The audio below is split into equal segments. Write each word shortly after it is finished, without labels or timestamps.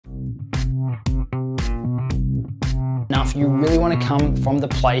enough. You really want to come from the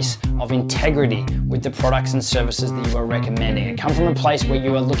place of integrity with the products and services that you are recommending, and come from a place where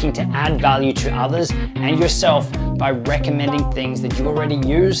you are looking to add value to others and yourself by recommending things that you already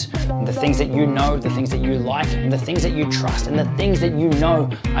use, the things that you know, the things that you like, and the things that you trust, and the things that you know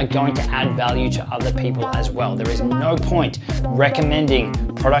are going to add value to other people as well. There is no point recommending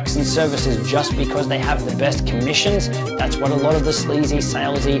products and services just because they have the best commissions. That's what a lot of the sleazy,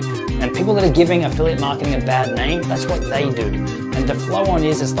 salesy, and people that are giving affiliate marketing a bad name, that's what they do. And the flow on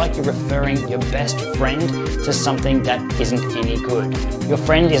is, it's like you're referring your best friend to something that isn't any good. Your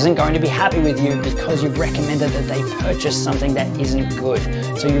friend isn't going to be happy with you because you've recommended that they purchase something that isn't good.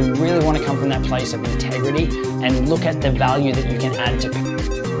 So you really want to come from that place of integrity and look at the value that you can add to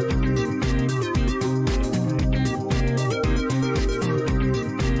people.